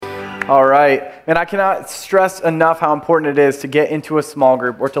All right. And I cannot stress enough how important it is to get into a small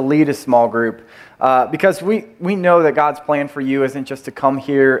group or to lead a small group. Because we know that God's plan for you isn't just to come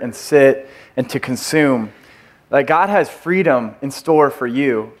here and sit and to consume. Like, God has freedom in store for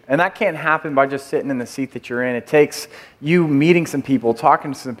you. And that can't happen by just sitting in the seat that you're in. It takes you meeting some people,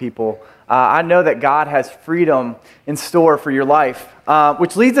 talking to some people. I know that God has freedom in store for your life.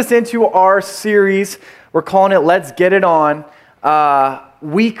 Which leads us into our series. We're calling it Let's Get It On.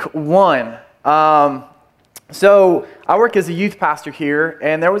 Week 1. So I work as a youth pastor here,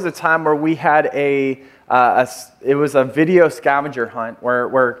 and there was a time where we had it was a video scavenger hunt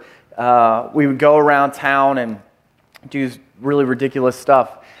where we would go around town and do really ridiculous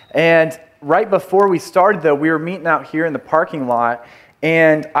stuff. And right before we started, though, we were meeting out here in the parking lot,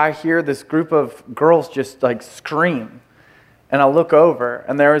 and I hear this group of girls just like scream. And I look over,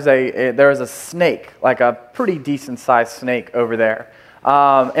 and there is a snake, like a pretty decent sized snake over there.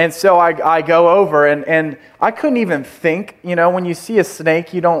 And so I go over, and I couldn't even think, when you see a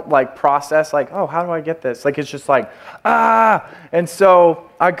snake, you don't like process like, oh, how do I get this? Like, it's just like, ah. And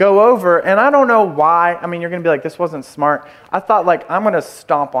so I go over, and I don't know why. I mean, you're going to be like, this wasn't smart. I thought, like, I'm going to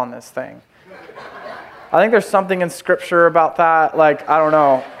stomp on this thing. I think there's something in Scripture about that. Like, I don't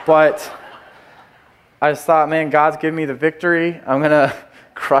know. But I just thought, man, God's giving me the victory. I'm going to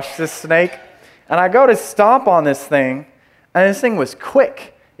crush this snake. And I go to stomp on this thing. And this thing was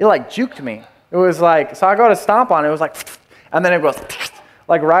quick. It like juked me. It was like, so I go to stomp on it. It was like, and then it goes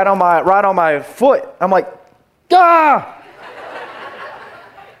like right on my foot. I'm like, ah!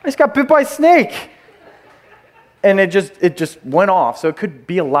 I just got bit by a snake. And it just went off. So it could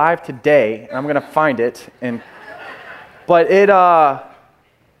be alive today. And I'm gonna find it. But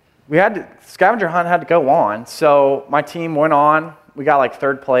scavenger hunt had to go on. So my team went on. We got like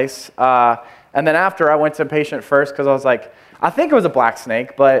 3rd place. And then after, I went to patient first because I was like, I think it was a black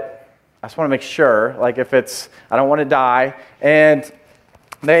snake, but I just want to make sure, like I don't want to die. And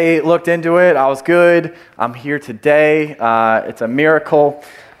they looked into it. I was good. I'm here today. It's a miracle.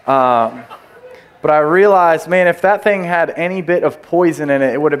 But I realized, man, if that thing had any bit of poison in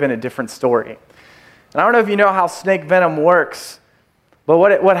it, it would have been a different story. And I don't know if you know how snake venom works, but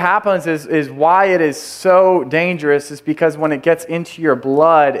what happens is why it is so dangerous is because when it gets into your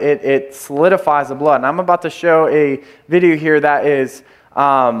blood, it solidifies the blood. And I'm about to show a video here that is,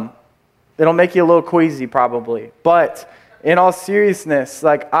 it'll make you a little queasy probably. But in all seriousness,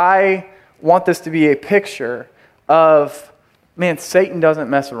 like I want this to be a picture of, man, Satan doesn't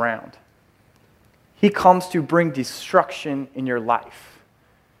mess around. He comes to bring destruction in your life.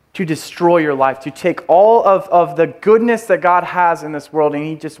 To destroy your life, to take all of the goodness that God has in this world, and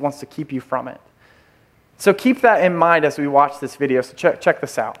He just wants to keep you from it. So keep that in mind as we watch this video. So check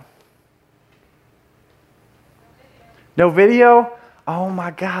this out. No video? Oh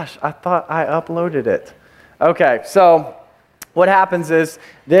my gosh, I thought I uploaded it. Okay, so what happens is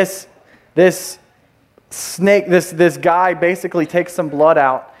this snake, this guy basically takes some blood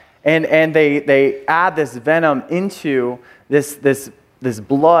out, and they add this venom into this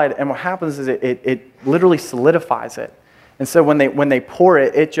blood, and what happens is it literally solidifies it. And so when they pour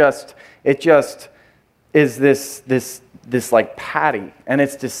it, it just is this like patty, and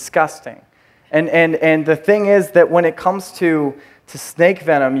it's disgusting. And the thing is that when it comes to snake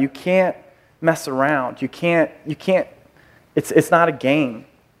venom, you can't mess around. You can't. It's not a game.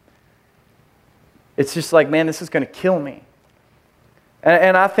 It's just like, man, this is going to kill me.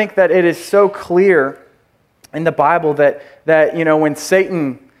 And I think that it is so clear in the Bible that when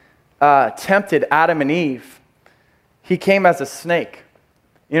Satan tempted Adam and Eve, he came as a snake.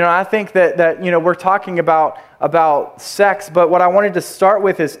 I think that we're talking about sex, but what I wanted to start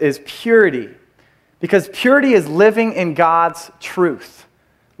with is purity. Because purity is living in God's truth.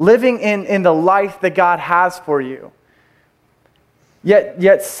 Living in the life that God has for you.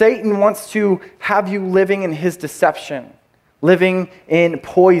 Yet Satan wants to have you living in his deception. Living in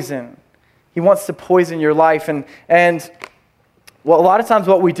poison. He wants to poison your life. And well, a lot of times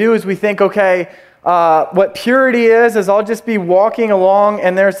what we do is we think, okay, what purity is I'll just be walking along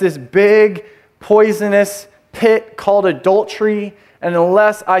and there's this big poisonous pit called adultery. And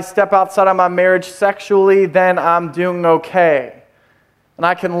unless I step outside of my marriage sexually, then I'm doing okay. And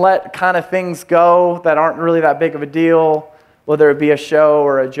I can let kind of things go that aren't really that big of a deal, whether it be a show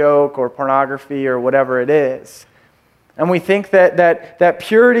or a joke or pornography or whatever it is. And we think that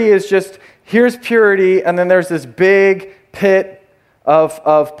purity is just, here's purity, and then there's this big pit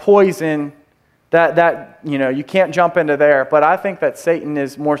of poison that you can't jump into there. But I think that Satan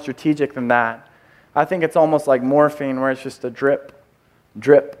is more strategic than that. I think it's almost like morphine, where it's just a drip,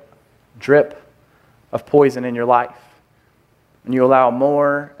 drip, drip of poison in your life. and you allow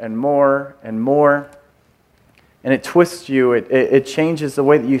more and more and more, and it twists you, it changes the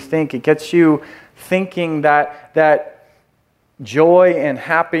way that you think. It gets you thinking that joy and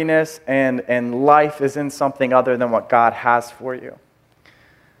happiness and life is in something other than what God has for you.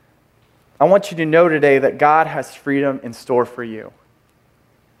 I want you to know today that God has freedom in store for you.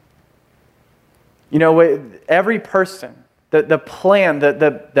 You know, every person, the plan,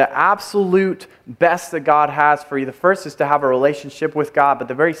 the absolute best that God has for you, the first is to have a relationship with God, but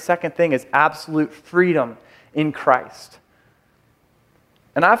the very second thing is absolute freedom in Christ.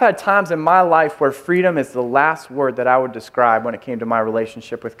 And I've had times in my life where freedom is the last word that I would describe when it came to my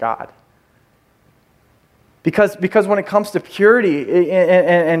relationship with God. Because when it comes to purity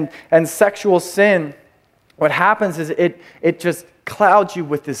and sexual sin, what happens is it just clouds you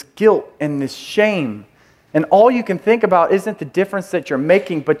with this guilt and this shame. And all you can think about isn't the difference that you're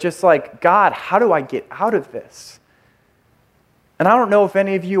making, but just like, God, how do I get out of this? And I don't know if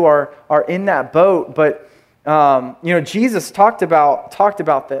any of you are in that boat, but Jesus talked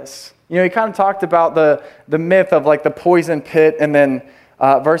about this. He kind of talked about the myth of like the poison pit and then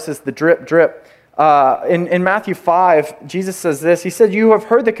versus the drip. In Matthew 5, Jesus says this. He said, "You have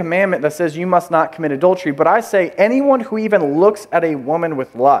heard the commandment that says you must not commit adultery. But I say, anyone who even looks at a woman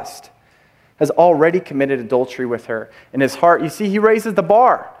with lust has already committed adultery with her in his heart." You see, he raises the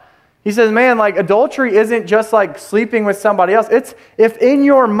bar. He says, man, like adultery isn't just like sleeping with somebody else. It's if in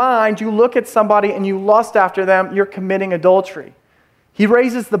your mind you look at somebody and you lust after them, you're committing adultery. He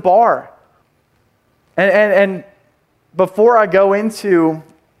raises the bar. And before I go into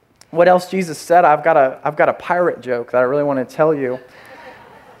what else Jesus said, I've got a pirate joke that I really want to tell you.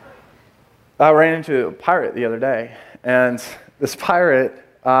 I ran into a pirate the other day, and this pirate,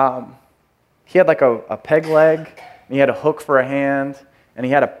 he had like a peg leg, and he had a hook for a hand, and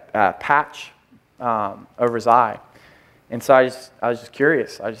he had a patch over his eye. And so I was just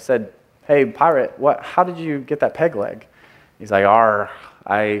curious. I just said, "Hey, pirate, how did you get that peg leg?" He's like,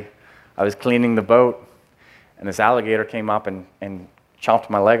 I was cleaning the boat, and this alligator came up and chomped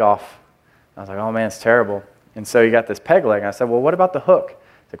my leg off." I was like, "Oh man, it's terrible." And so you got this peg leg. And I said, "Well, what about the hook?"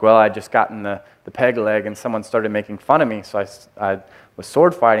 He's like, "Well, I just gotten the peg leg, and someone started making fun of me, so I was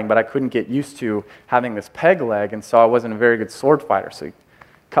sword fighting, but I couldn't get used to having this peg leg, and so I wasn't a very good sword fighter, so he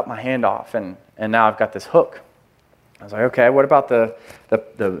cut my hand off, and now I've got this hook." I was like, "Okay, what about the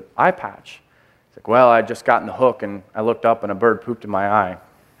eye patch?" He's like, "Well, I just gotten the hook, and I looked up, and a bird pooped in my eye."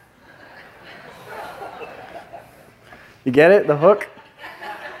 You get it? The hook?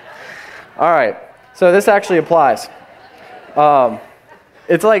 All right, so this actually applies.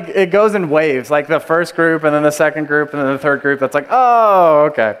 It's like it goes in waves, like the first group and then the second group and then the third group. That's like,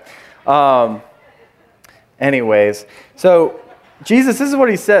 oh, okay. Anyways, so Jesus, this is what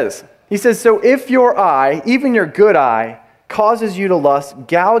he says. He says, "So if your eye, even your good eye, causes you to lust,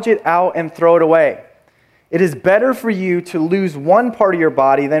 gouge it out and throw it away. It is better for you to lose one part of your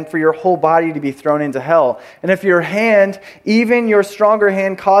body than for your whole body to be thrown into hell. And if your hand, even your stronger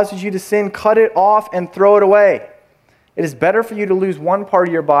hand, causes you to sin, cut it off and throw it away. It is better for you to lose one part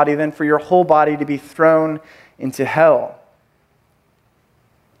of your body than for your whole body to be thrown into hell."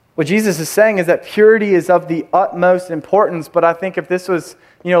 What Jesus is saying is that purity is of the utmost importance, but I think if this was,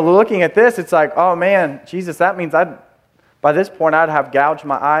 looking at this, it's like, oh man, Jesus, that means by this point I'd have gouged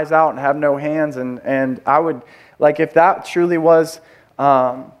my eyes out and have no hands, and I would, like, if that truly was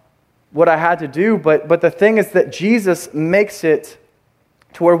what I had to do, but the thing is that Jesus makes it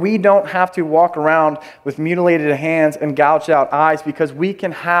to where we don't have to walk around with mutilated hands and gouged out eyes because we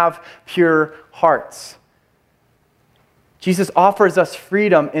can have pure hearts. Jesus offers us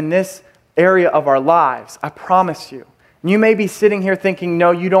freedom in this area of our lives, I promise you. And you may be sitting here thinking,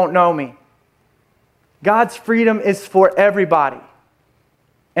 no, you don't know me. God's freedom is for everybody.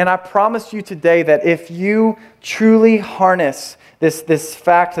 And I promise you today that if you truly harness this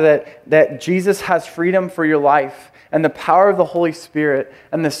fact that Jesus has freedom for your life, and the power of the Holy Spirit,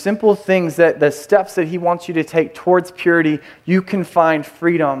 and the simple things, the steps that He wants you to take towards purity, you can find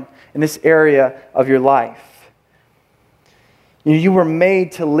freedom in this area of your life. You were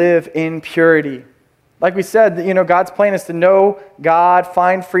made to live in purity. Like we said, God's plan is to know God,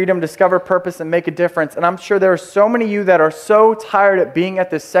 find freedom, discover purpose, and make a difference. And I'm sure there are so many of you that are so tired of being at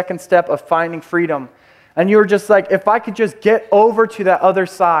this second step of finding freedom. And you're just like, if I could just get over to that other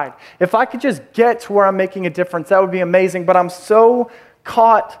side, if I could just get to where I'm making a difference, that would be amazing. But I'm so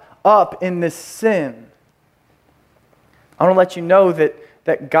caught up in this sin. I want to let you know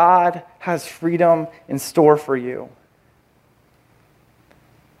that God has freedom in store for you.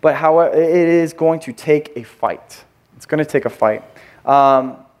 But however, it is going to take a fight. It's going to take a fight.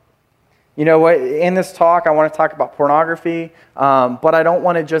 You know what? In this talk, I want to talk about pornography, but I don't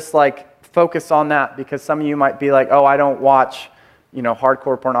want to just like focus on that, because some of you might be like, oh, I don't watch,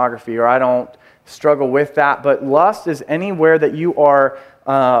 hardcore pornography, or I don't struggle with that. But lust is anywhere that you are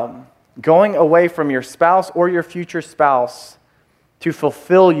going away from your spouse or your future spouse to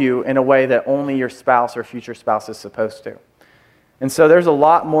fulfill you in a way that only your spouse or future spouse is supposed to. And so there's a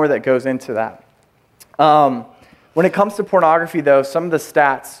lot more that goes into that. When it comes to pornography, though, some of the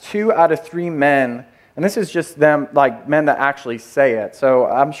stats, 2 out of 3 men, and this is just them, like men that actually say it, so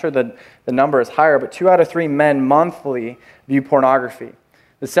I'm sure that the number is higher, but 2 out of 3 men monthly view pornography.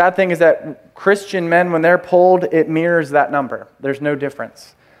 The sad thing is that Christian men, when they're polled, it mirrors that number. There's no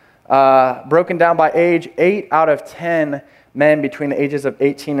difference. Broken down by age, 8 out of 10 men between the ages of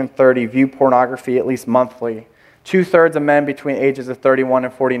 18 and 30 view pornography at least monthly. 2/3 of men between ages of 31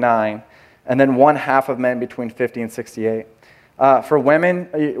 and 49. And then 1/2 of men between 50 and 68. For women,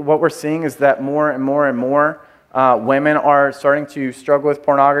 what we're seeing is that more and more and more women are starting to struggle with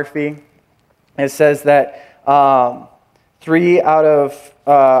pornography. It says that 1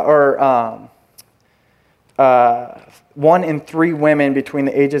 in 3 women between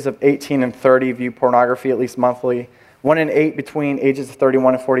the ages of 18 and 30 view pornography at least monthly. 1 in 8 between ages of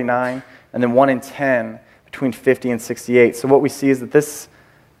 31 and 49, and then 1 in 10 between 50 and 68. So what we see is that this,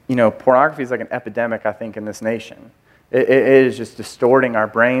 pornography is like an epidemic, I think, in this nation. It is just distorting our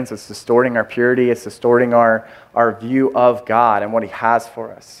brains. It's distorting our purity. It's distorting our view of God and what He has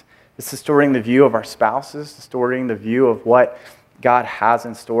for us. It's distorting the view of our spouses, distorting the view of what God has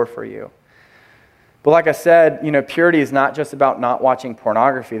in store for you. But like I said, purity is not just about not watching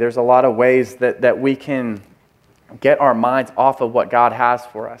pornography. There's a lot of ways that we can get our minds off of what God has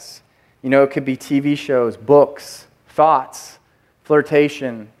for us. It could be TV shows, books, thoughts,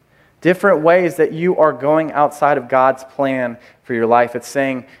 flirtation, different ways that you are going outside of God's plan for your life. It's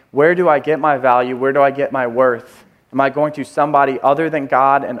saying, where do I get my value? Where do I get my worth? Am I going to somebody other than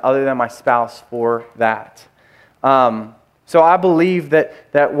God and other than my spouse for that? So I believe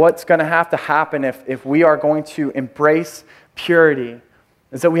that what's going to happen if we are going to embrace purity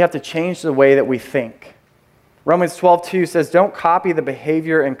is that we have to change the way that we think. Romans 12:2 says, don't copy the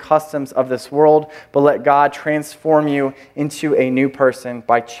behavior and customs of this world, but let God transform you into a new person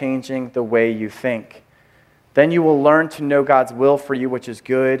by changing the way you think. Then you will learn to know God's will for you, which is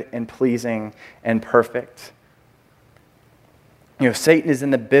good and pleasing and perfect. Satan is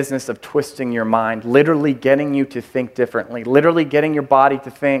in the business of twisting your mind, literally getting you to think differently, literally getting your body to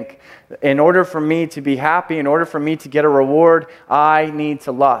think, in order for me to be happy, in order for me to get a reward, I need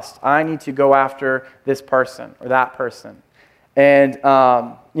to lust. I need to go after this person or that person. And,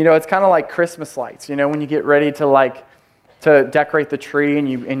 it's kind of like Christmas lights. When you get ready to decorate the tree and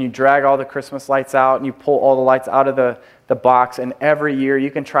you drag all the Christmas lights out and you pull all the lights out of the box, and every year you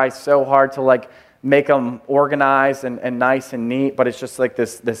can try so hard to make them organized and nice and neat, but it's just like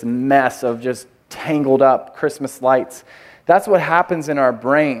this mess of just tangled up Christmas lights. That's what happens in our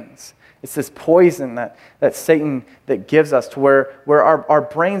brains. It's this poison that Satan that gives us to where our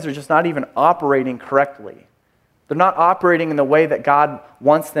brains are just not even operating correctly. They're not operating in the way that God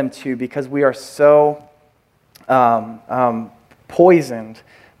wants them to, because we are so poisoned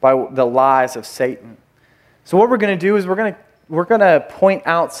by the lies of Satan. So what we're going to do is we're going to point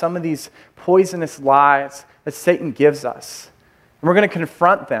out some of these poisonous lies that Satan gives us. And we're going to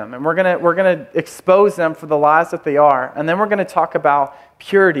confront them, and we're going to expose them for the lies that they are. And then we're going to talk about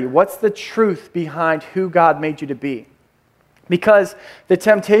purity. What's the truth behind who God made you to be? Because the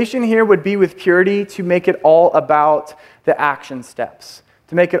temptation here would be with purity to make it all about the action steps.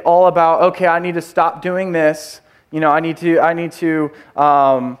 To make it all about, okay, I need to stop doing this. I need to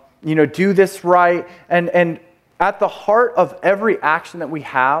do this right. And at the heart of every action that we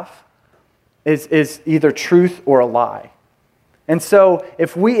have is either truth or a lie. And so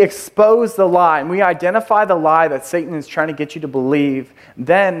if we expose the lie and we identify the lie that Satan is trying to get you to believe,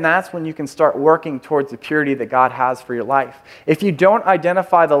 then that's when you can start working towards the purity that God has for your life. If you don't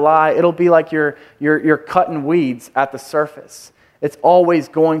identify the lie, it'll be like you're cutting weeds at the surface. It's always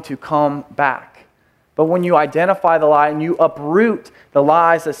going to come back. But when you identify the lie and you uproot the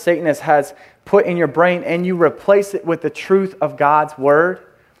lies that Satan has put in your brain and you replace it with the truth of God's word,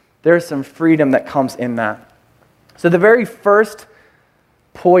 there's some freedom that comes in that. So the very first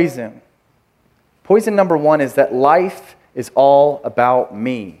poison number 1 is that life is all about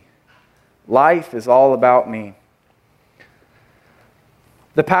me. Life is all about me.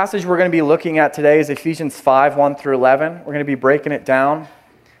 The passage we're going to be looking at today is Ephesians 5, 1 through 11. We're going to be breaking it down.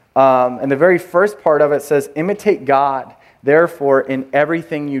 And the very first part of it says, imitate God, therefore, in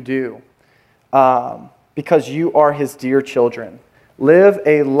everything you do, because you are His dear children. Live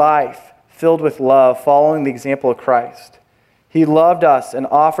a life filled with love, following the example of Christ. He loved us and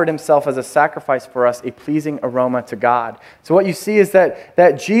offered himself as a sacrifice for us, a pleasing aroma to God. So what you see is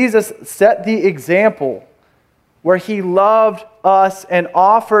that Jesus set the example where he loved us and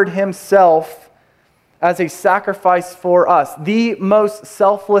offered himself as a sacrifice for us. The most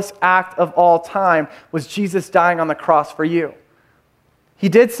selfless act of all time was Jesus dying on the cross for you. He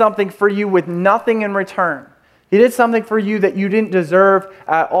did something for you with nothing in return. He did something for you that you didn't deserve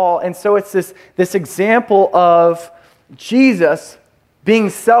at all. And so it's this example of Jesus being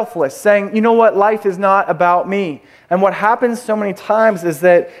selfless, saying, you know what, life is not about me. And what happens so many times is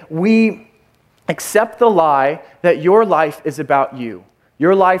that we accept the lie that your life is about you.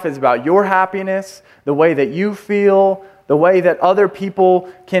 Your life is about your happiness, the way that you feel, the way that other people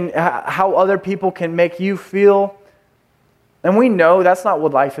can, how other people can make you feel. And we know that's not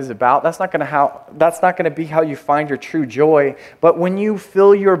what life is about. That's not going to be how you find your true joy. But when you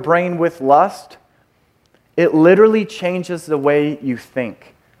fill your brain with lust, it literally changes the way you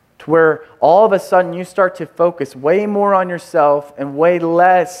think, to where all of a sudden you start to focus way more on yourself and way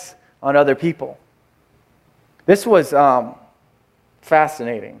less on other people. This was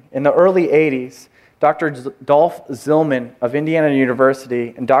fascinating. In the early 80s, Dr. Dolph Zillman of Indiana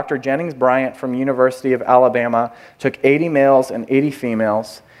University and Dr. Jennings Bryant from University of Alabama took 80 males and 80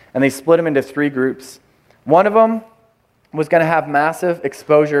 females, and they split them into 3 groups. One of them was going to have massive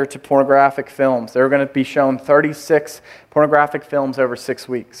exposure to pornographic films. They were going to be shown 36 pornographic films over 6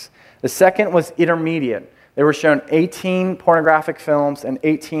 weeks. The second was intermediate. They were shown 18 pornographic films and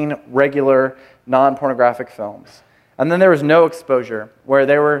 18 regular non-pornographic films. And then there was no exposure, where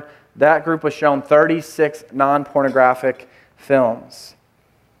that group was shown 36 non-pornographic films.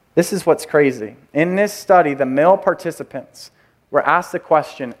 This is what's crazy. In this study, the male participants were asked the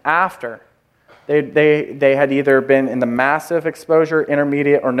question after they had either been in the massive exposure,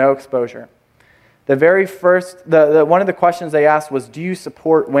 intermediate, or no exposure. The very first, one of the questions they asked was, do you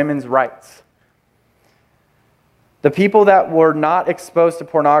support women's rights? The people that were not exposed to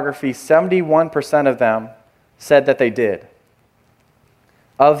pornography, 71% of them said that they did.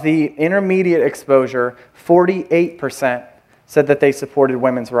 Of the intermediate exposure, 48% said that they supported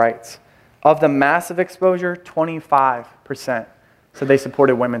women's rights. Of the massive exposure, 25% said they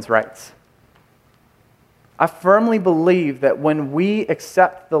supported women's rights. I firmly believe that when we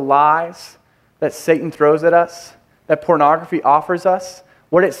accept the lies that Satan throws at us, that pornography offers us,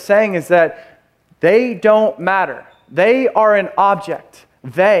 what it's saying is that they don't matter. They are an object.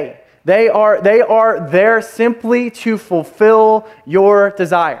 They are there simply to fulfill your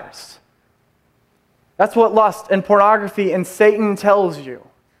desires. That's what lust and pornography and Satan tells you.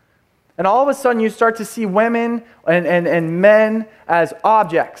 And all of a sudden you start to see women and men as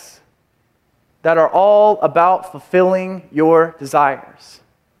objects that are all about fulfilling your desires.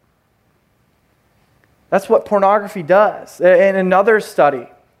 That's what pornography does. In another study,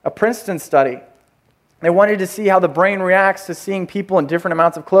 a Princeton study, they wanted to see how the brain reacts to seeing people in different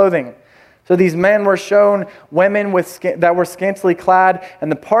amounts of clothing. So these men were shown women that were scantily clad,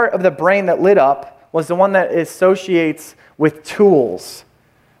 and the part of the brain that lit up was the one that associates with tools.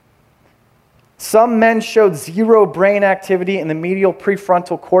 Some men showed zero brain activity in the medial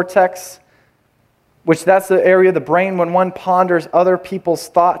prefrontal cortex, which that's the area of the brain when one ponders other people's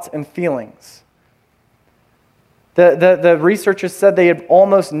thoughts and feelings. The researchers said they had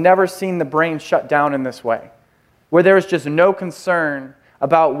almost never seen the brain shut down in this way, where there is just no concern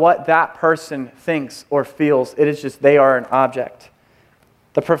about what that person thinks or feels. It is just they are an object.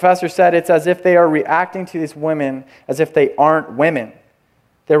 The professor said it's as if they are reacting to these women as if they aren't women.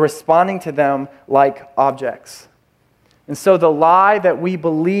 They're responding to them like objects. And so the lie that we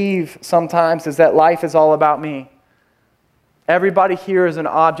believe sometimes is that life is all about me. Everybody here is an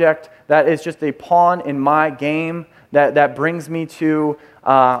object that is just a pawn in my game that brings me to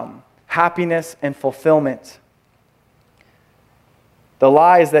happiness and fulfillment. The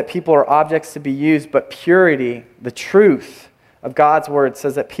lie is that people are objects to be used, but purity, the truth of God's word,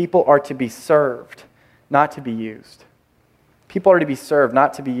 says that people are to be served, not to be used. People are to be served,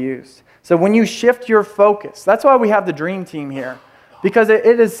 not to be used. So when you shift your focus, that's why we have the dream team here, because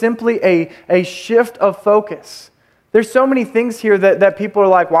it is simply a shift of focus. There's so many things here that people are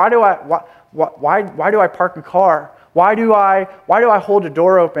like, why do I park a car? Why do I hold a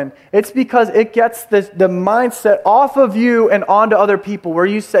door open? It's because it gets the mindset off of you and onto other people, where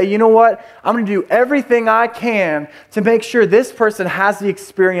you say, you know what? I'm going to do everything I can to make sure this person has the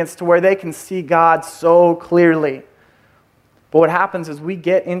experience to where they can see God so clearly. But what happens is we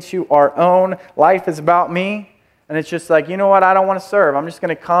get into our own life is about me, and it's just like, you know what? I don't want to serve. I'm just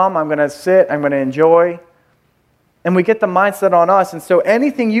going to come. I'm going to sit. I'm going to enjoy. And we get the mindset on us. And so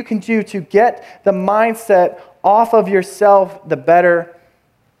anything you can do to get the mindset off of yourself, the better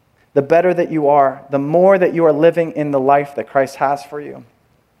that you are, the more that you are living in the life that Christ has for you.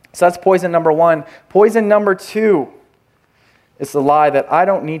 So that's poison number one. Poison number two is the lie that I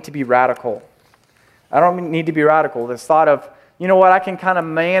don't need to be radical. I don't need to be radical. This thought of, you know what, I can kind of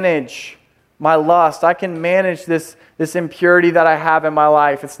manage my lust. I can manage this impurity that I have in my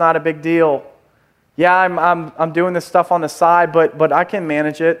life. It's not a big deal. Yeah, I'm doing this stuff on the side, but I can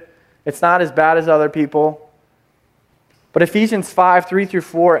manage it. It's not as bad as other people. But Ephesians 5, 3 through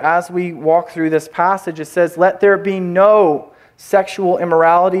 4, as we walk through this passage, it says, "Let there be no sexual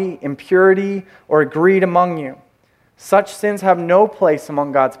immorality, impurity, or greed among you. Such sins have no place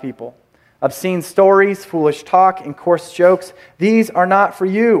among God's people. Obscene stories, foolish talk, and coarse jokes, these are not for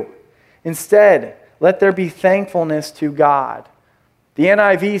you. Instead, let there be thankfulness to God." The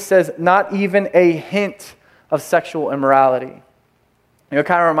NIV says, not even a hint of sexual immorality. It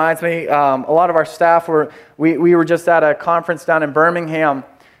kind of reminds me, a lot of our staff we were just at a conference down in Birmingham,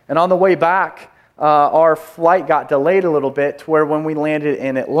 and on the way back, our flight got delayed a little bit to where when we landed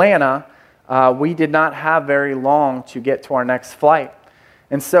in Atlanta, we did not have very long to get to our next flight.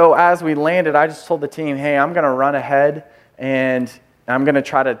 And so as we landed, I just told the team, hey, I'm going to run ahead and I'm going to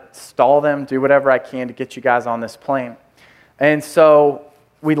try to stall them, do whatever I can to get you guys on this plane. And so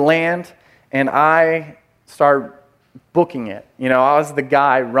we land, and I start booking it. You know, I was the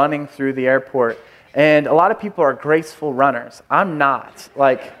guy running through the airport. And a lot of people are graceful runners. I'm not.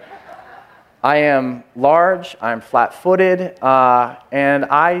 Like, I am large, I'm flat-footed, and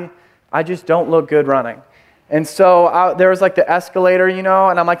I just don't look good running. And so there was like the escalator, you know,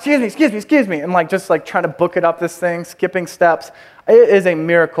 and I'm like, excuse me. And like just like trying to book it up this thing, skipping steps. It is a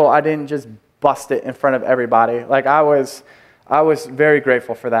miracle I didn't just bust it in front of everybody. Like I was very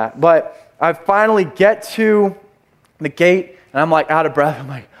grateful for that. But I finally get to the gate, and I'm like out of breath. I'm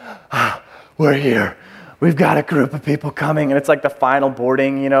like, we're here. We've got a group of people coming. And it's like the final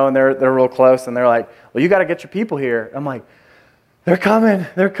boarding, you know, and they're real close. And they're like, well, you got to get your people here. I'm like, they're coming.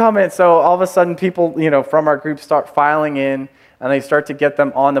 So all of a sudden people, you know, from our group start filing in, and they start to get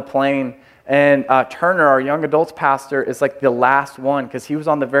them on the plane. And Turner, our young adults pastor, is like the last one because he was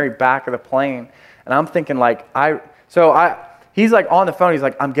on the very back of the plane. And I'm thinking like, he's like on the phone. He's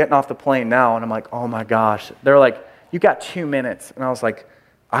like, I'm getting off the plane now. And I'm like, oh my gosh. They're like, you got 2 minutes. And I was like,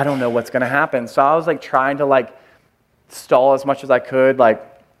 I don't know what's going to happen. So I was like trying to like stall as much as I could, like,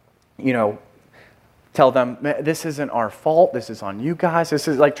 you know, tell them, this isn't our fault. This is on you guys. This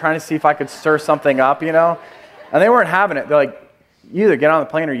is like trying to see if I could stir something up, you know. And they weren't having it. They're like, you either get on the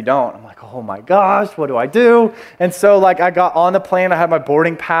plane or you don't. I'm like, oh my gosh, what do I do? And so like I got on the plane. I had my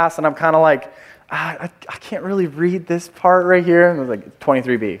boarding pass, and I'm kind of like, I can't really read this part right here. And it was like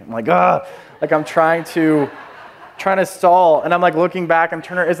 23B. I'm like, like I'm trying to stall, and I'm like looking back, and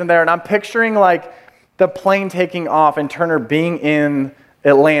Turner isn't there, and I'm picturing like the plane taking off and Turner being in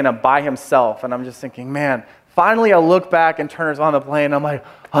Atlanta by himself, and I'm just thinking, man, finally I look back and Turner's on the plane. I'm like,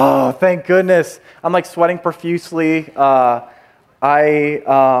 oh, thank goodness. I'm like sweating profusely.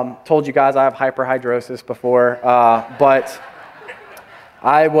 I told you guys I have hyperhidrosis before, but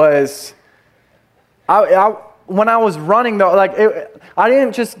when I was running though, like I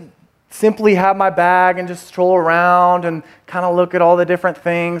didn't just simply have my bag and just stroll around and kind of look at all the different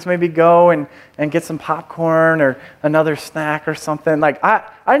things, maybe go and get some popcorn or another snack or something. Like I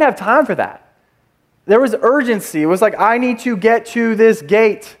didn't have time for that. There was urgency. It was like, I need to get to this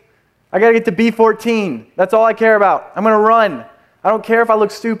gate. I got to get to B14. That's all I care about. I'm going to run. I don't care if I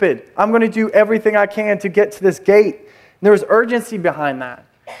look stupid. I'm going to do everything I can to get to this gate. And there was urgency behind that.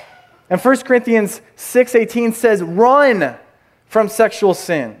 And 1 Corinthians 6:18 says, run from sexual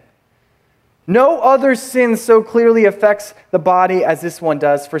sin. No other sin so clearly affects the body as this one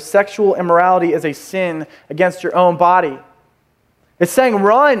does, for sexual immorality is a sin against your own body. It's saying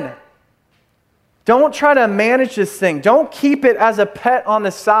run. Don't try to manage this thing. Don't keep it as a pet on the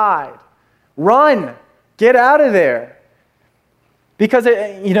side. Run. Get out of there. Because,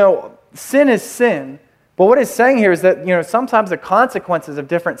 sin is sin. But what it's saying here is that, sometimes the consequences of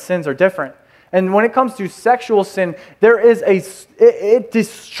different sins are different. And when it comes to sexual sin, it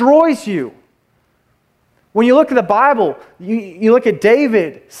destroys you. When you look at the Bible, you look at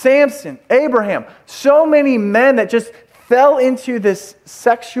David, Samson, Abraham, so many men that just fell into this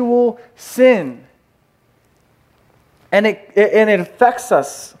sexual sin. And it affects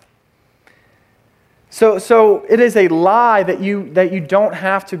us. So it is a lie that you don't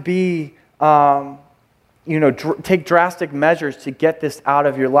have to be, take drastic measures to get this out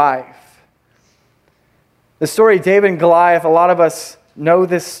of your life. The story of David and Goliath, a lot of us know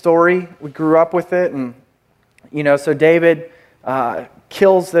this story. We grew up with it, and So David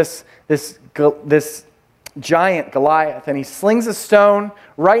kills this giant Goliath, and he slings a stone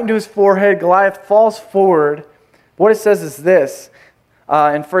right into his forehead. Goliath falls forward. What it says is this,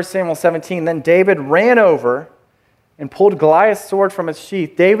 in 1 Samuel 17, then David ran over and pulled Goliath's sword from its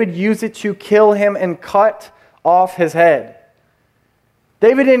sheath. David used it to kill him and cut off his head.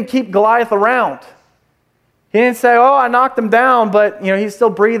 David didn't keep Goliath around. He didn't say, oh, I knocked him down, but he's still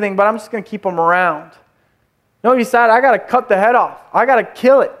breathing, but I'm just going to keep him around. No, he decided, I got to cut the head off. I got to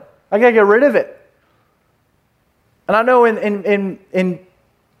kill it. I got to get rid of it. And I know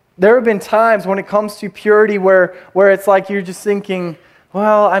there have been times when it comes to purity where it's like you're just thinking,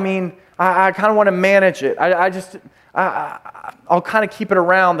 well, I kind of want to manage it. I'll kind of keep it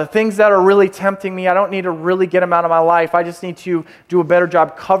around. The things that are really tempting me, I don't need to really get them out of my life. I just need to do a better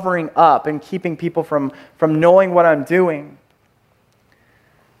job covering up and keeping people from knowing what I'm doing.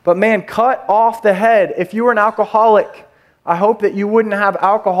 But man, cut off the head. If you were an alcoholic, I hope that you wouldn't have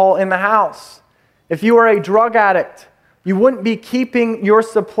alcohol in the house. If you were a drug addict, you wouldn't be keeping your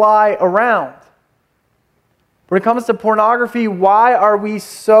supply around. When it comes to pornography, why are we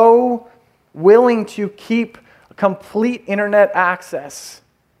so willing to keep complete internet access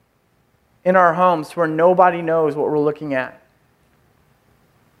in our homes where nobody knows what we're looking at?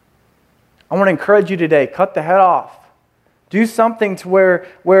 I want to encourage you today, cut the head off. Do something to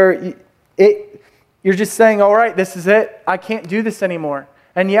where you're just saying, all right, this is it. I can't do this anymore.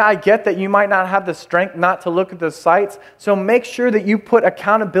 And yeah, I get that you might not have the strength not to look at those sites, so make sure that you put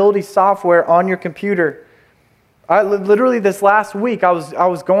accountability software on your computer. Literally this last week, I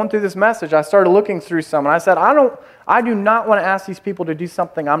was going through this message. I started looking through some, and I said, I do not want to ask these people to do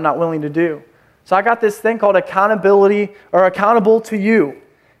something I'm not willing to do. So I got this thing called accountability, or Accountable to You.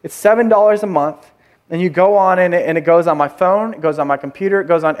 It's $7 a month, and you go on and it goes on my phone, it goes on my computer, it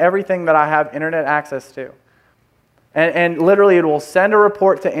goes on everything that I have internet access to. And literally it will send a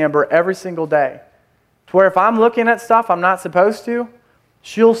report to Amber every single day. To where if I'm looking at stuff I'm not supposed to,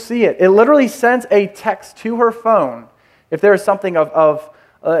 she'll see it. It literally sends a text to her phone if there's something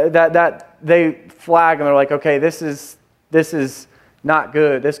that they flag and they're like, okay, this is not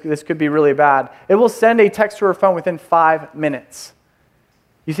good. This could be really bad. It will send a text to her phone within 5 minutes.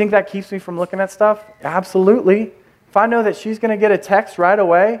 You think that keeps me from looking at stuff? Absolutely. If I know that she's going to get a text right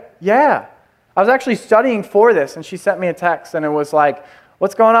away, yeah. I was actually studying for this, and she sent me a text, and it was like,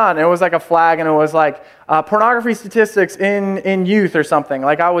 what's going on? And it was like a flag, and it was like, pornography statistics in youth or something.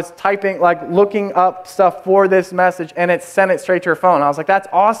 Like I was typing, like looking up stuff for this message, and it sent it straight to her phone. I was like, that's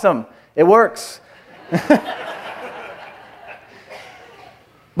awesome. It works.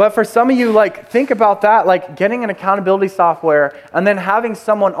 But for some of you, like, think about that, like getting an accountability software and then having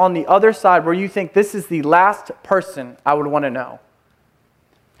someone on the other side where you think this is the last person I would want to know.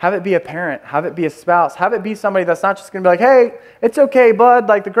 Have it be a parent. Have it be a spouse. Have it be somebody that's not just going to be like, hey, it's okay, bud,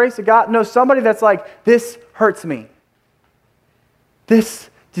 like the grace of God. No, somebody that's like, this hurts me. This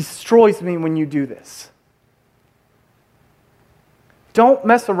destroys me when you do this. Don't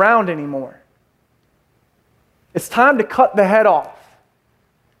mess around anymore. It's time to cut the head off.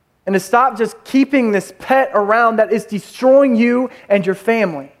 And to stop just keeping this pet around that is destroying you and your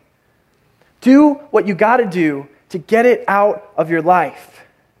family. Do what you got to do to get it out of your life.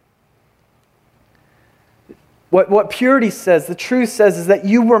 What purity says, the truth says, is that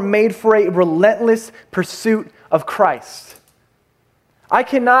you were made for a relentless pursuit of Christ. I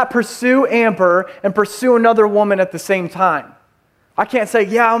cannot pursue Amber and pursue another woman at the same time. I can't say,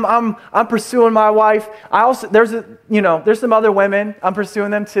 yeah, I'm pursuing my wife. There's some other women, I'm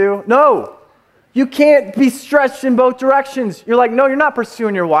pursuing them too. No, you can't be stretched in both directions. You're like, no, you're not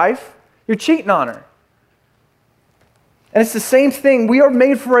pursuing your wife. You're cheating on her. And it's the same thing. We are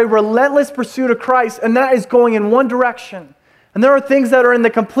made for a relentless pursuit of Christ, and that is going in one direction. And there are things that are in the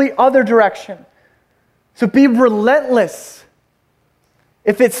complete other direction. So be relentless.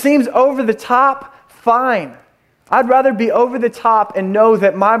 If it seems over the top, fine. I'd rather be over the top and know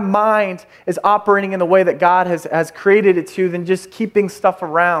that my mind is operating in the way that God has created it to than just keeping stuff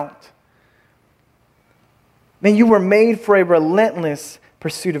around. Man, you were made for a relentless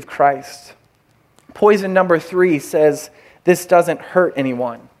pursuit of Christ. Poison number 3 says, this doesn't hurt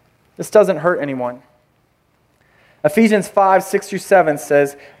anyone. This doesn't hurt anyone. Ephesians 5:6-7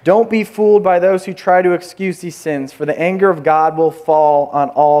 says, don't be fooled by those who try to excuse these sins, for the anger of God will fall on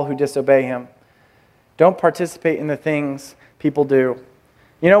all who disobey him. Don't participate in the things people do.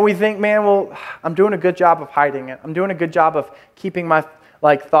 We think, man, well, I'm doing a good job of hiding it. I'm doing a good job of keeping my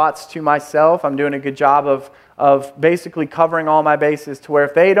thoughts to myself. I'm doing a good job of basically covering all my bases to where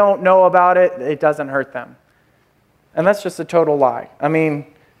if they don't know about it, it doesn't hurt them. And that's just a total lie. I mean,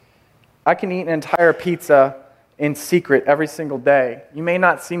 I can eat an entire pizza in secret every single day. You may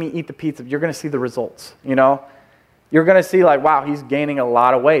not see me eat the pizza, but you're going to see the results, you know? You're going to see like, wow, he's gaining a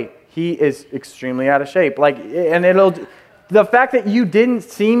lot of weight. He is extremely out of shape. Like, and the fact that you didn't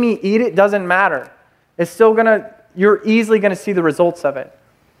see me eat it doesn't matter. It's still you're easily going to see the results of it.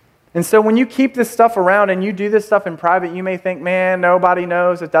 And so when you keep this stuff around and you do this stuff in private, you may think, man, nobody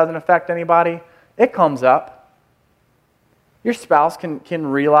knows, it doesn't affect anybody. It comes up. Your spouse can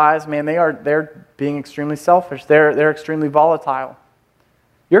realize, man, they're being extremely selfish. They're extremely volatile.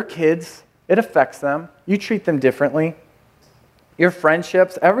 Your kids, it affects them. You treat them differently. Your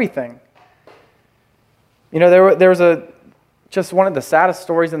friendships, everything. You know, there was just one of the saddest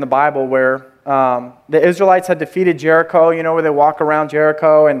stories in the Bible where the Israelites had defeated Jericho, you know, where they walk around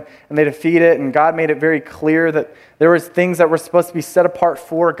Jericho and they defeat it, and God made it very clear that there was things that were supposed to be set apart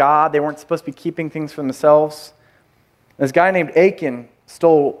for God. They weren't supposed to be keeping things for themselves. This guy named Achan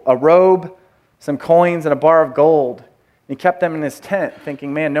stole a robe, some coins, and a bar of gold. He kept them in his tent,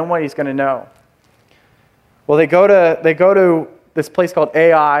 thinking, man, nobody's going to know. Well, they go to this place called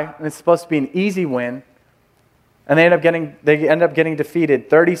Ai, and it's supposed to be an easy win. And they end up getting defeated.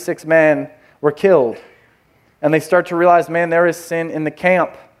 36 men were killed. And they start to realize, man, there is sin in the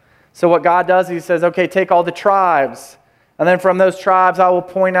camp. So what God does, he says, okay, take all the tribes. And then from those tribes, I will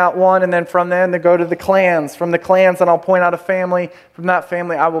point out one. And then from them, they go to the clans. From the clans, then I'll point out a family. From that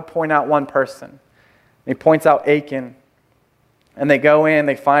family, I will point out one person. And he points out Achan. And they go in,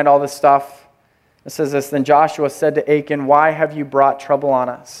 they find all this stuff. It says this, then Joshua said to Achan, why have you brought trouble on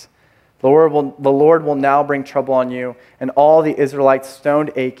us? The Lord will now bring trouble on you. And all the Israelites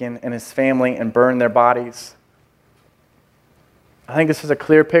stoned Achan and his family and burned their bodies. I think this is a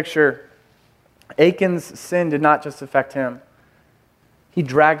clear picture. Achan's sin did not just affect him. He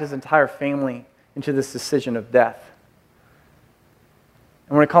dragged his entire family into this decision of death.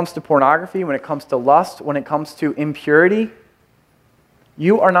 And when it comes to pornography, when it comes to lust, when it comes to impurity,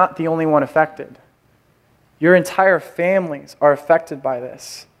 you are not the only one affected. Your entire families are affected by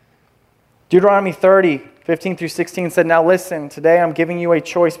this. Deuteronomy 30, 15 through 16 said, now listen, today I'm giving you a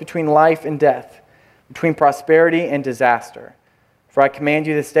choice between life and death, between prosperity and disaster. For I command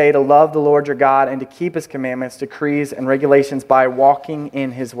you this day to love the Lord your God and to keep his commandments, decrees, and regulations by walking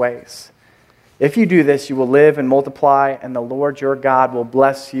in his ways. If you do this, you will live and multiply, and the Lord your God will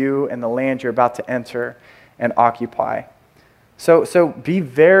bless you and the land you're about to enter and occupy. So be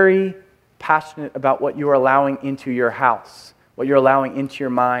very passionate about what you are allowing into your house, what you're allowing into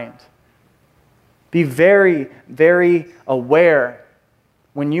your mind. Be very, very aware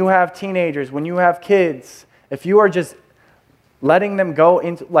when you have teenagers, when you have kids, if you are just letting them go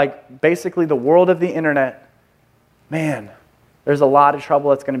into like basically the world of the internet, man, there's a lot of trouble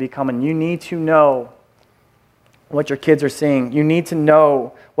that's going to be coming. You need to know what your kids are seeing. You need to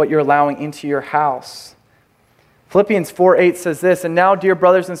know what you're allowing into your house. Philippians 4:8 says this, and now, dear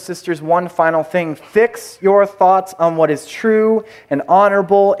brothers and sisters, one final thing. Fix your thoughts on what is true and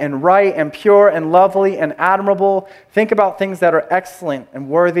honorable and right and pure and lovely and admirable. Think about things that are excellent and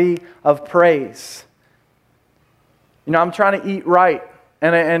worthy of praise. You know, I'm trying to eat right.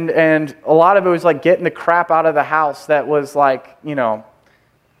 And a lot of it was like getting the crap out of the house that was like, you know,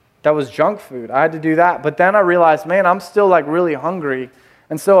 that was junk food. I had to do that. But then I realized, man, I'm still like really hungry.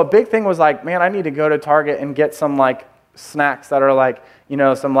 And so a big thing was like, man, I need to go to Target and get some like snacks that are like, you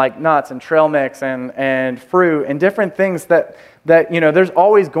know, some like nuts and trail mix and fruit and different things that, you know, there's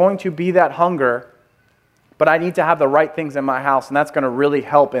always going to be that hunger, but I need to have the right things in my house, and that's going to really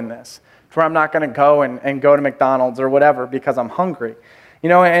help in this. Where I'm not going to go and go to McDonald's or whatever because I'm hungry. You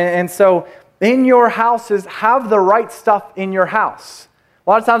know, and so in your houses, have the right stuff in your house. A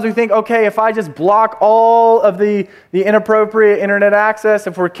lot of times we think, okay, if I just block all of the inappropriate internet access,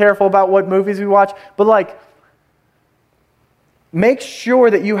 if we're careful about what movies we watch, but like, make sure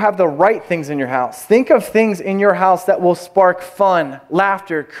that you have the right things in your house. Think of things in your house that will spark fun,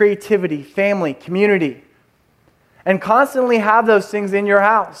 laughter, creativity, family, community. And constantly have those things in your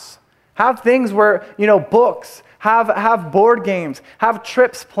house. Have things where, you know, books, have board games, have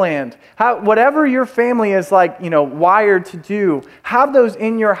trips planned, have whatever your family is like, you know, wired to do, have those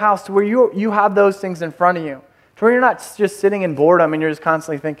in your house to where you have those things in front of you. To where you're not just sitting in boredom and you're just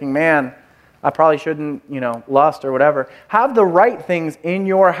constantly thinking, man, I probably shouldn't, you know, lust or whatever. Have the right things in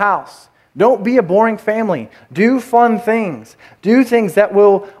your house. Don't be a boring family. Do fun things. Do things that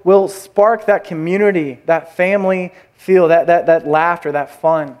will spark that community, that family feel, that laughter, that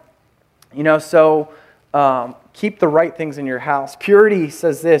fun. You know, so keep the right things in your house. Purity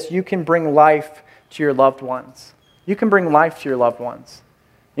says this, you can bring life to your loved ones. You can bring life to your loved ones.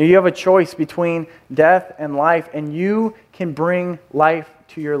 You have a choice between death and life, and you can bring life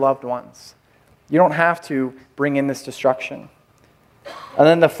to your loved ones. You don't have to bring in this destruction. And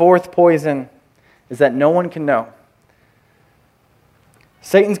then the fourth poison is that no one can know.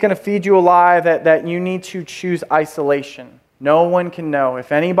 Satan's going to feed you a lie that you need to choose isolation. No one can know.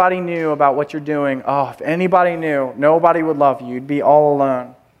 If anybody knew about what you're doing, if anybody knew, nobody would love you. You'd be all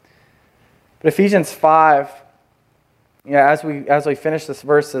alone. But Ephesians 5, as we finish this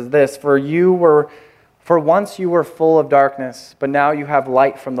verse, says this: For once you were full of darkness, but now you have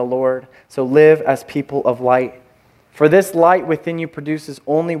light from the Lord. So live as people of light. For this light within you produces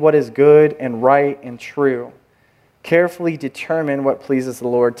only what is good and right and true. Carefully determine what pleases the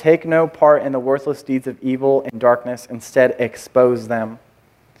Lord. Take no part in the worthless deeds of evil and darkness. Instead, expose them.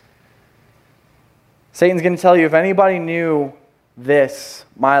 Satan's going to tell you, if anybody knew this,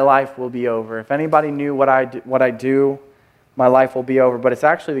 my life will be over. If anybody knew what I do, my life will be over. But it's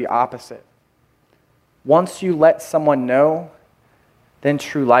actually the opposite. Once you let someone know, then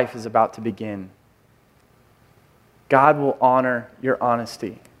true life is about to begin. God will honor your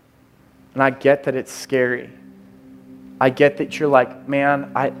honesty. And I get that it's scary. I get that you're like,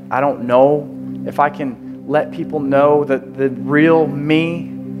 man, I don't know if I can let people know that the real me.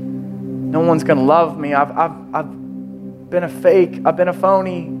 No one's going to love me. I've been a fake. I've been a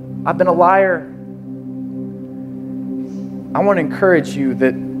phony. I've been a liar. I want to encourage you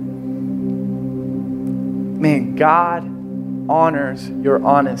that, man, God honors your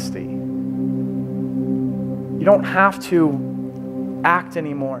honesty. You don't have to act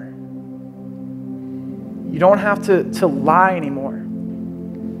anymore. You don't have to lie anymore.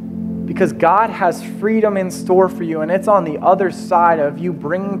 Because God has freedom in store for you, and it's on the other side of you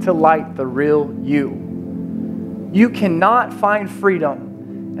bringing to light the real you. You cannot find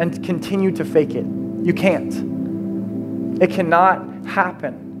freedom and continue to fake it. You can't. It cannot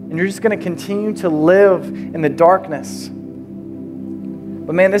happen. And you're just going to continue to live in the darkness.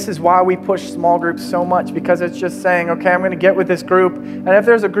 But man, this is why we push small groups so much, because it's just saying, okay, I'm going to get with this group. And if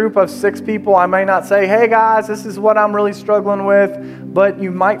there's a group of 6 people, I may not say, hey guys, this is what I'm really struggling with. But you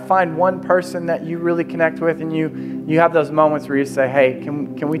might find one person that you really connect with, and you have those moments where you say, hey,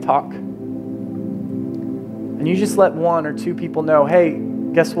 can we talk? And you just let 1 or 2 people know, hey,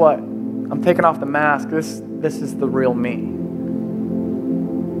 guess what? I'm taking off the mask. This is the real me.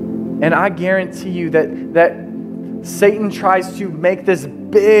 And I guarantee you that Satan tries to make this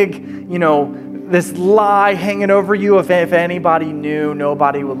big, this lie hanging over you. If anybody knew,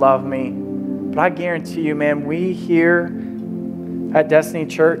 nobody would love me. But I guarantee you, man, we here at Destiny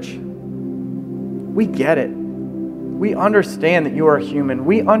Church, we get it. We understand that you are human.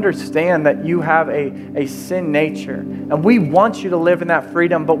 We understand that you have a sin nature. And we want you to live in that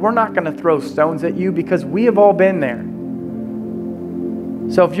freedom, but we're not going to throw stones at you because we have all been there.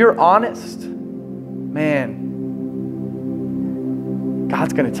 So if you're honest, man,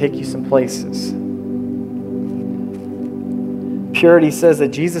 God's going to take you some places. Purity says that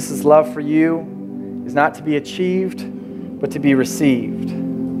Jesus' love for you is not to be achieved, but to be received.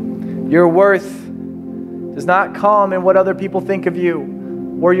 Your worth does not come in what other people think of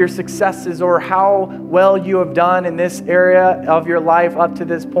you, or your successes, or how well you have done in this area of your life up to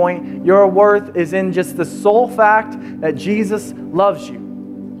this point. Your worth is in just the sole fact that Jesus loves you.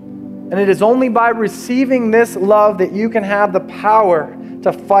 And it is only by receiving this love that you can have the power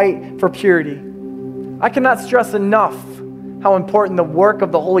to fight for purity. I cannot stress enough how important the work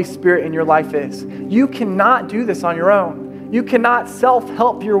of the Holy Spirit in your life is. You cannot do this on your own. You cannot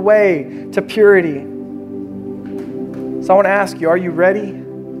self-help your way to purity. So I want to ask you, are you ready?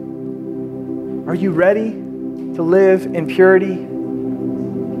 Are you ready to live in purity?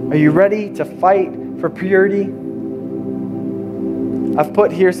 Are you ready to fight for purity? I've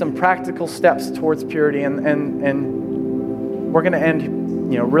put here some practical steps towards purity, and we're going to end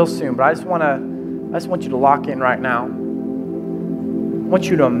real soon, but I just want you to lock in right now. I want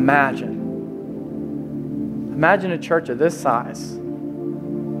you to imagine a church of this size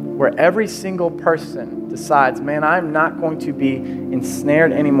where every single person decides, man, I'm not going to be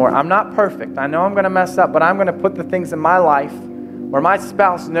ensnared anymore. I'm not perfect. I know I'm going to mess up, but I'm going to put the things in my life where my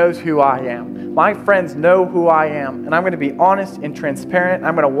spouse knows who I am. My friends know who I am, and I'm going to be honest and transparent.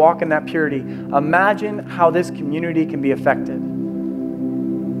 I'm going to walk in that purity. Imagine how this community can be affected.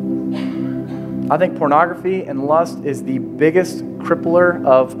 I think pornography and lust is the biggest crippler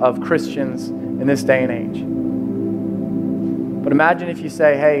of Christians in this day and age. But imagine if you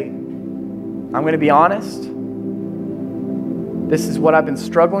say, hey, I'm going to be honest. This is what I've been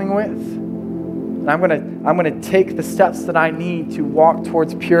struggling with. And I'm going to take the steps that I need to walk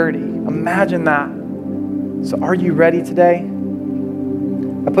towards purity. Imagine that. So are you ready today?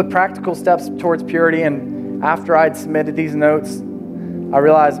 I put practical steps towards purity, and after I'd submitted these notes, I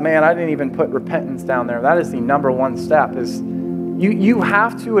realized, man, I didn't even put repentance down there. That is the number one step. Is you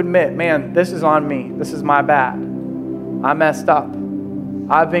have to admit, man, this is on me. This is my bad. I messed up.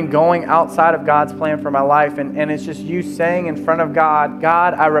 I've been going outside of God's plan for my life, and it's just you saying in front of God,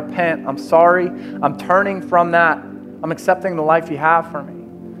 God, I repent. I'm sorry. I'm turning from that. I'm accepting the life you have for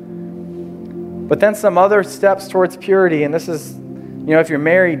me. But then some other steps towards purity, and this is, if you're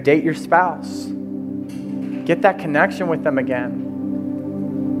married, date your spouse. Get that connection with them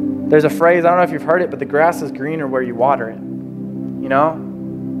again. There's a phrase, I don't know if you've heard it, but the grass is greener where you water it.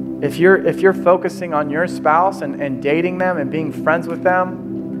 If you're focusing on your spouse and dating them and being friends with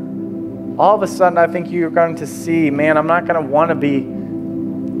them, all of a sudden I think you're going to see, man, I'm not going to want to be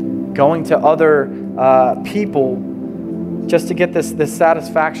going to other people just to get this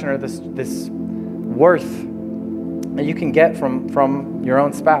satisfaction or this worth that you can get from your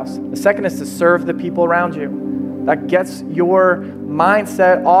own spouse. The second is to serve the people around you. That gets your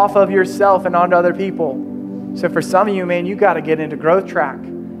mindset off of yourself and onto other people. So for some of you, man, you got to get into growth track.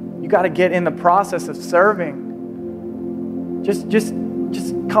 You got to get in the process of serving. Just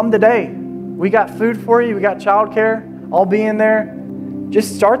come today. We got food for you. We got childcare. I'll be in there.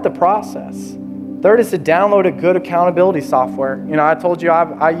 Just start the process. Third is to download a good accountability software. I told you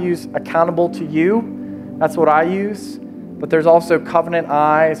I use Accountable to You. That's what I use. But there's also Covenant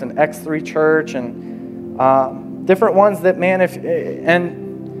Eyes and X3 Church and different ones that, man,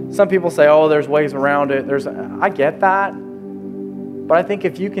 and some people say, oh, there's ways around it. I get that. But I think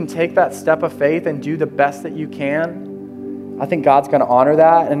if you can take that step of faith and do the best that you can, I think God's going to honor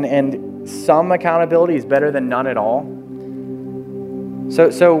that. And some accountability is better than none at all.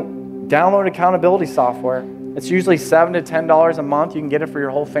 So download accountability software. It's usually $7 to $10 a month. You can get it for your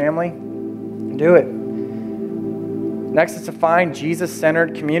whole family. Do it. Next is to find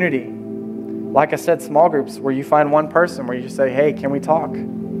Jesus-centered community. Like I said, small groups where you find one person where you just say, hey, can we talk?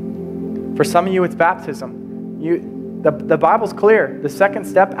 For some of you, it's baptism. The Bible's clear. The second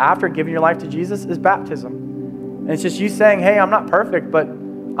step after giving your life to Jesus is baptism. And it's just you saying, hey, I'm not perfect, but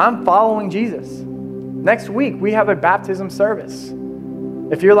I'm following Jesus. Next week, we have a baptism service.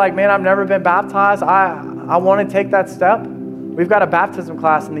 If you're like, man, I've never been baptized, I want to take that step, we've got a baptism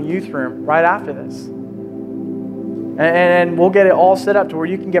class in the youth room right after this. And we'll get it all set up to where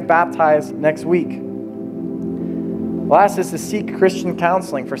you can get baptized next week. Last is to seek Christian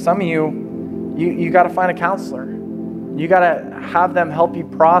counseling. For some of you got to find a counselor. You got to have them help you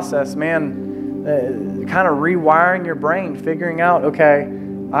process, man, kind of rewiring your brain, figuring out, okay,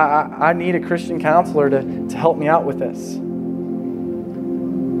 I need a Christian counselor to help me out with this.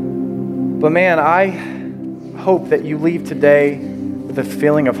 But man, I hope that you leave today with a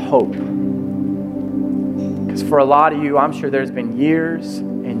feeling of hope. Because for a lot of you, I'm sure there's been years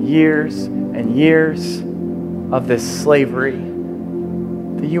and years and years of this slavery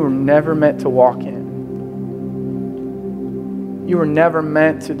that you were never meant to walk in. You were never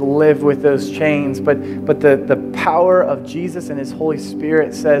meant to live with those chains, but the power of Jesus and His Holy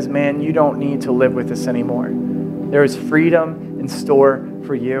Spirit says, man, you don't need to live with this anymore. There is freedom in store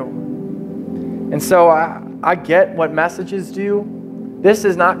for you. And so I get what messages do. This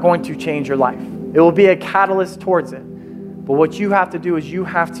is not going to change your life. It will be a catalyst towards it. But what you have to do is you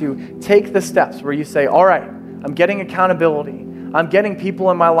have to take the steps where you say, all right, I'm getting accountability. I'm getting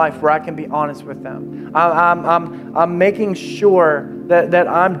people in my life where I can be honest with them. I'm making sure that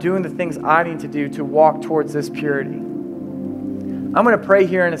I'm doing the things I need to do to walk towards this purity. I'm going to pray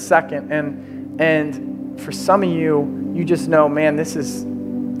here in a second. And for some of you, you just know, man, this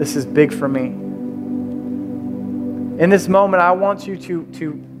is big for me. In this moment, I want you to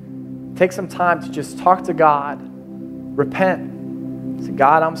take some time to just talk to God. Repent. Say,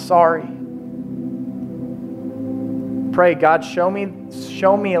 God, I'm sorry. Pray, God, show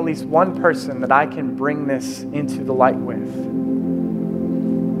me at least one person that I can bring this into the light with.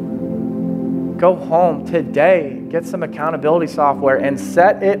 Go home today, get some accountability software and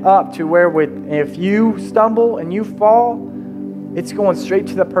set it up to where if you stumble and you fall, it's going straight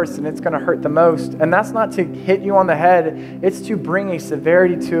to the person it's going to hurt the most. And that's not to hit you on the head. It's to bring a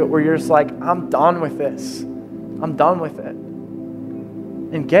severity to it where you're just like, I'm done with this. I'm done with it.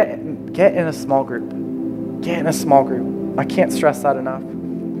 And get in a small group. Get in a small group. I can't stress that enough.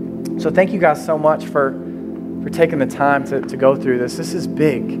 So thank you guys so much for taking the time to go through this. This is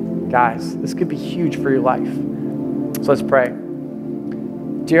big, guys. This could be huge for your life. So let's pray.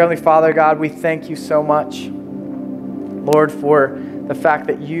 Dear Heavenly Father, God, we thank you so much, Lord, for the fact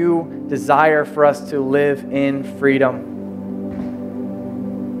that you desire for us to live in freedom.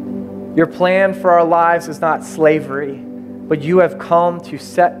 Your plan for our lives is not slavery, but you have come to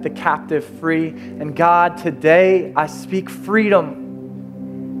set the captive free. And God, today I speak freedom.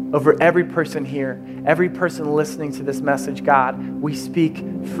 over every person here, every person listening to this message, God, we speak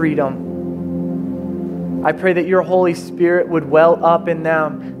freedom. I pray that your Holy Spirit would well up in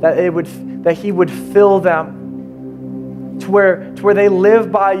them, that He would fill them to where they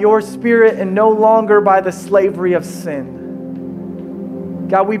live by your Spirit and no longer by the slavery of sin.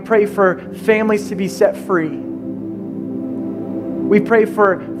 God, we pray for families to be set free. We pray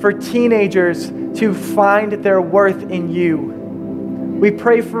for teenagers to find their worth in you. We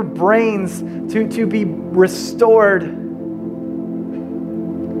pray for brains to be restored.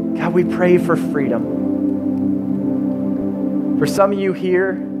 God, we pray for freedom. For some of you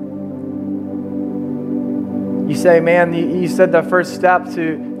here, you say, man, you said the first step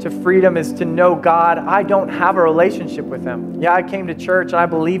to freedom is to know God. I don't have a relationship with Him. Yeah, I came to church and I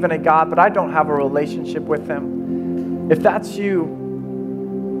believe in a God, but I don't have a relationship with Him. If that's you,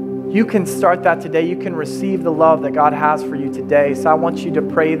 you can start that today. You can receive the love that God has for you today. So I want you to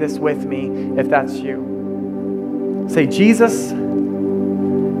pray this with me if that's you. Say, Jesus,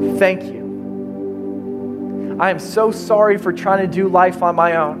 thank you. I am so sorry for trying to do life on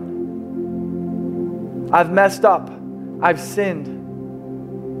my own. I've messed up. I've sinned.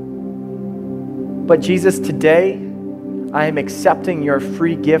 But Jesus, today, I am accepting your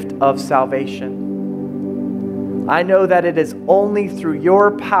free gift of salvation. I know that it is only through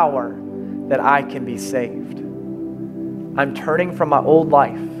your power that I can be saved. I'm turning from my old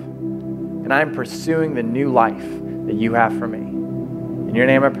life, and I'm pursuing the new life that you have for me. In your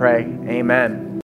name I pray, amen.